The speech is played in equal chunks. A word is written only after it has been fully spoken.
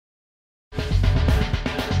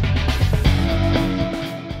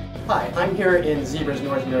I'm here in Zebra's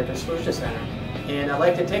North American Solutions Center, and I'd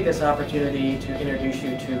like to take this opportunity to introduce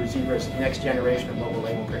you to Zebra's next generation of mobile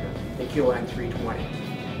label printer, the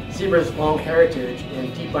QLn320. Zebra's long heritage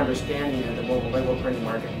and deep understanding of the mobile label printing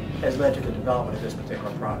market has led to the development of this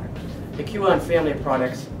particular product. The QLn family of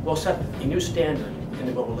products will set a new standard in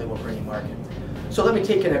the mobile label printing market. So let me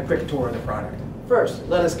take you on a quick tour of the product. First,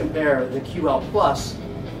 let us compare the QL Plus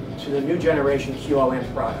to the new generation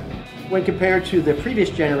QLn product. When compared to the previous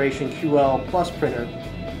generation QL Plus printer,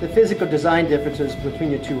 the physical design differences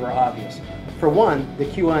between the two are obvious. For one, the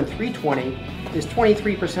QLn320 is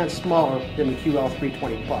 23% smaller than the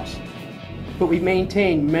QL320 Plus. But we've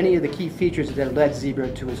maintained many of the key features that have led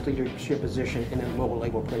Zebra to its leadership position in the mobile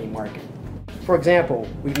label printing market. For example,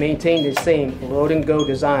 we've maintained the same load and go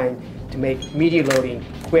design to make media loading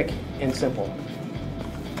quick and simple.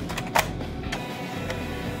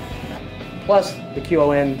 Plus, the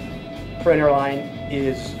QLn printer line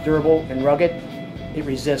is durable and rugged. It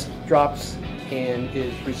resists drops and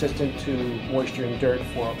is resistant to moisture and dirt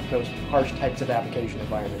for those harsh types of application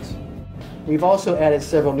environments. We've also added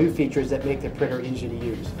several new features that make the printer easy to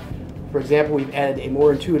use. For example, we've added a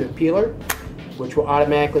more intuitive peeler, which will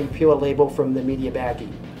automatically peel a label from the media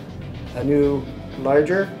baggie. A new,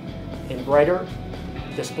 larger and brighter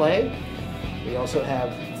display. We also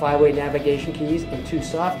have 5-way navigation keys and 2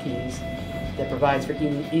 soft keys that provides for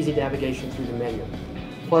easy navigation through the menu.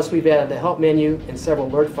 Plus, we've added the help menu and several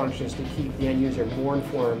alert functions to keep the end user more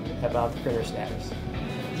informed about the printer status.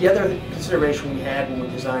 The other consideration we had when we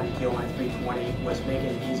designed the QLn320 was making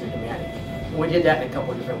it easier to manage. And we did that in a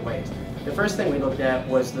couple of different ways. The first thing we looked at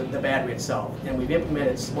was the battery itself, and we've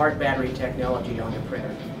implemented smart battery technology on the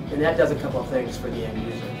printer. And that does a couple of things for the end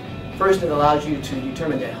user. First, it allows you to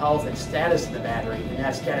determine the health and status of the battery, and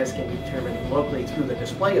that status can be determined locally through the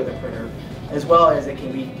display of the printer, as well as it can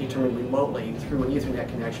be determined remotely through an Ethernet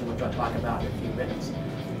connection, which I'll talk about in a few minutes.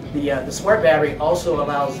 The smart battery also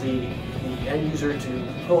allows the end user to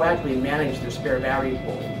proactively manage their spare battery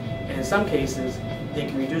pool, and in some cases, they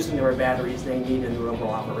can reduce the number of batteries they need in their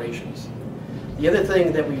overall operations. The other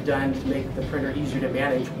thing that we've done to make the printer easier to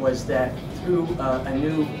manage was that through a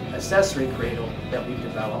new accessory cradle that we've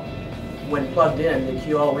developed, when plugged in, the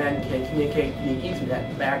QLn can communicate via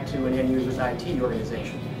Ethernet back to an end user's IT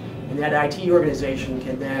organization. And that IT organization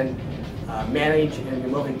can then manage and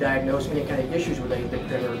remotely diagnose any kind of issues related to the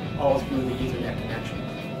printer all through the Ethernet connection.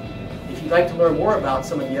 If you'd like to learn more about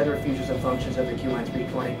some of the other features and functions of the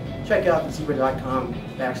QLn320, check out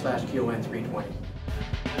zebra.com/QLn320.